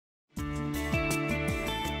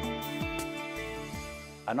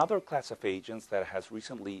Another class of agents that has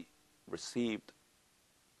recently received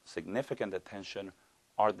significant attention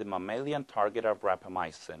are the mammalian target of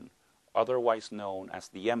rapamycin, otherwise known as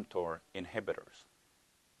the mTOR inhibitors.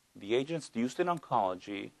 The agents used in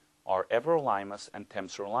oncology are everolimus and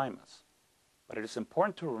temsirolimus. But it is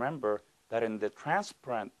important to remember that in the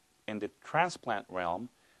transplant realm,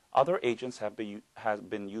 other agents have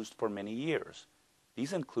been used for many years.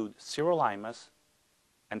 These include sirolimus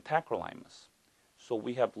and tacrolimus. So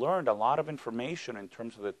we have learned a lot of information in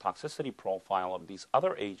terms of the toxicity profile of these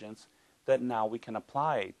other agents that now we can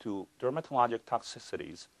apply to dermatologic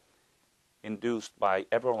toxicities induced by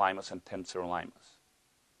everolimus and temsirolimus.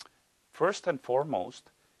 First and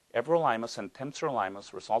foremost, everolimus and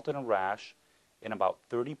temsirolimus resulted in rash in about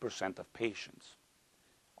 30% of patients.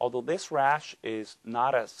 Although this rash is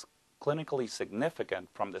not as clinically significant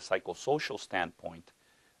from the psychosocial standpoint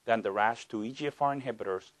than the rash to EGFR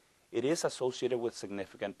inhibitors, it is associated with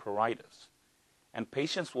significant pruritus. And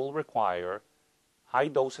patients will require high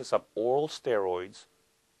doses of oral steroids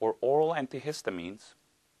or oral antihistamines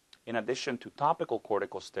in addition to topical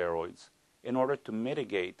corticosteroids in order to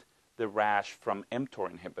mitigate the rash from mTOR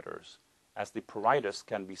inhibitors, as the pruritus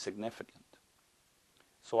can be significant.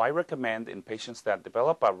 So I recommend in patients that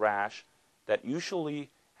develop a rash that usually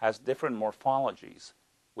has different morphologies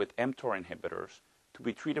with mTOR inhibitors to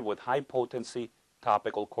be treated with high-potency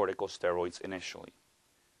topical corticosteroids initially.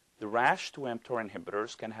 The rash to mTOR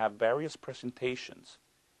inhibitors can have various presentations.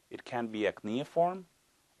 It can be acneiform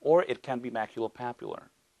or it can be maculopapular.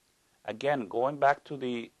 Again, going back to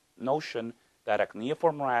the notion that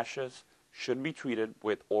acneiform rashes should be treated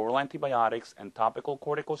with oral antibiotics and topical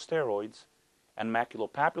corticosteroids, and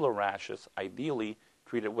maculopapular rashes ideally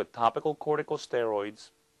treated with topical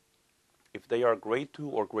corticosteroids if they are grade 2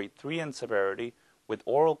 or grade 3 in severity with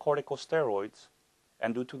oral corticosteroids,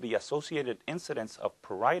 and due to the associated incidence of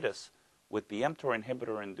pruritus with the mTOR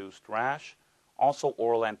inhibitor-induced rash, also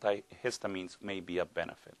oral antihistamines may be of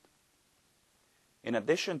benefit. In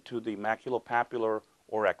addition to the maculopapular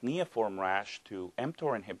or acneiform rash to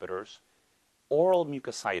mTOR inhibitors, oral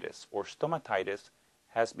mucositis or stomatitis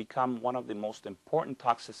has become one of the most important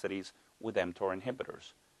toxicities with mTOR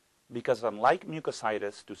inhibitors. Because unlike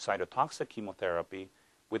mucositis to cytotoxic chemotherapy,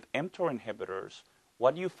 with mTOR inhibitors,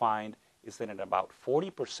 what you find is that in about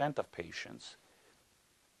 40% of patients,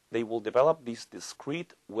 they will develop these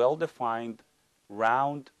discrete, well-defined,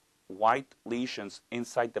 round, white lesions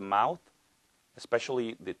inside the mouth,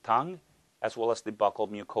 especially the tongue, as well as the buccal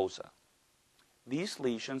mucosa. These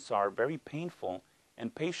lesions are very painful,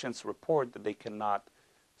 and patients report that they cannot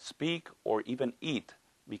speak or even eat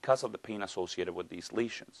because of the pain associated with these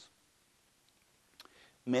lesions.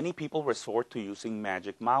 Many people resort to using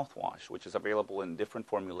magic mouthwash, which is available in different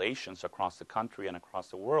formulations across the country and across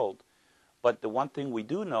the world. But the one thing we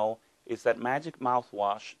do know is that magic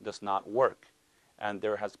mouthwash does not work. And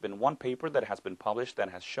there has been one paper that has been published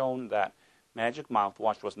that has shown that magic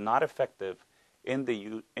mouthwash was not effective in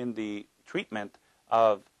the treatment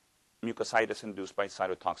of mucositis induced by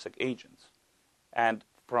cytotoxic agents. And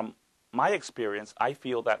from my experience, I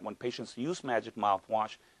feel that when patients use magic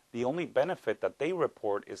mouthwash, the only benefit that they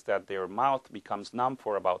report is that their mouth becomes numb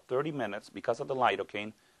for about 30 minutes because of the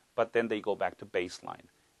lidocaine, but then they go back to baseline.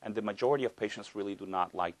 And the majority of patients really do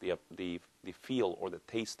not like the feel or the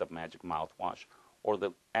taste of magic mouthwash,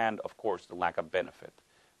 and of course the lack of benefit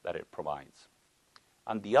that it provides.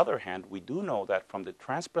 On the other hand, we do know that from the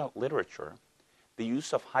transplant literature, the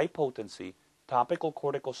use of high-potency topical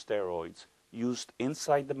corticosteroids used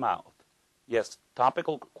inside the mouth, yes,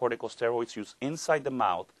 topical corticosteroids used inside the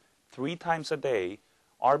mouth 3 times a day,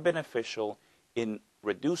 are beneficial in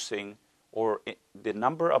reducing the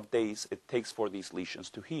number of days it takes for these lesions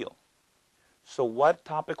to heal. So what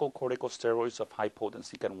topical corticosteroids of high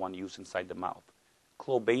potency can one use inside the mouth?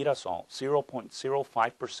 Clobetasol,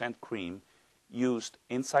 0.05% cream, used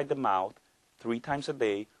inside the mouth 3 times a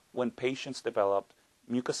day when patients develop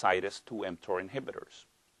mucositis to mTOR inhibitors.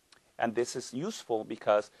 And this is useful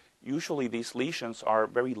because usually these lesions are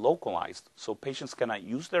very localized, so patients cannot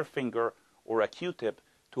use their finger or a Q-tip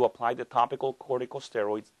to apply the topical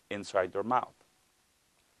corticosteroids inside their mouth.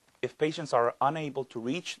 If patients are unable to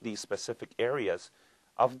reach these specific areas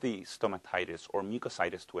of the stomatitis or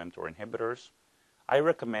mucositis to mTOR inhibitors, I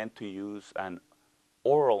recommend to use an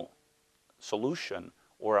oral solution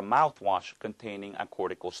or a mouthwash containing a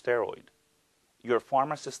corticosteroid. Your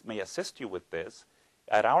pharmacist may assist you with this.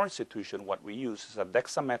 At our institution, what we use is a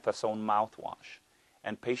dexamethasone mouthwash,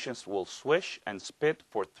 and patients will swish and spit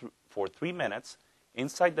for 3 minutes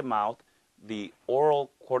inside the mouth the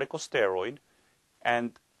oral corticosteroid,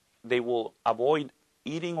 and they will avoid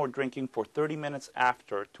eating or drinking for 30 minutes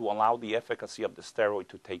after to allow the efficacy of the steroid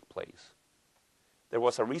to take place. There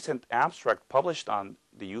was a recent abstract published on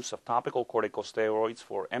the use of topical corticosteroids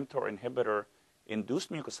for mTOR inhibitor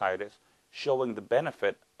induced mucositis, showing the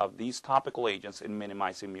benefit of these topical agents in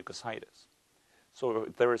minimizing mucositis. So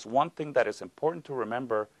there is one thing that is important to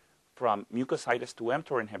remember from mucositis to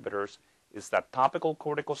mTOR inhibitors is that topical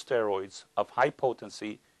corticosteroids of high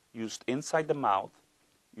potency used inside the mouth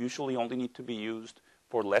usually only need to be used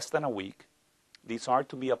for less than a week. These are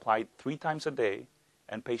to be applied 3 times a day,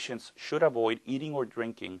 and patients should avoid eating or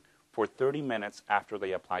drinking for 30 minutes after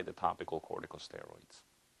they apply the topical corticosteroids.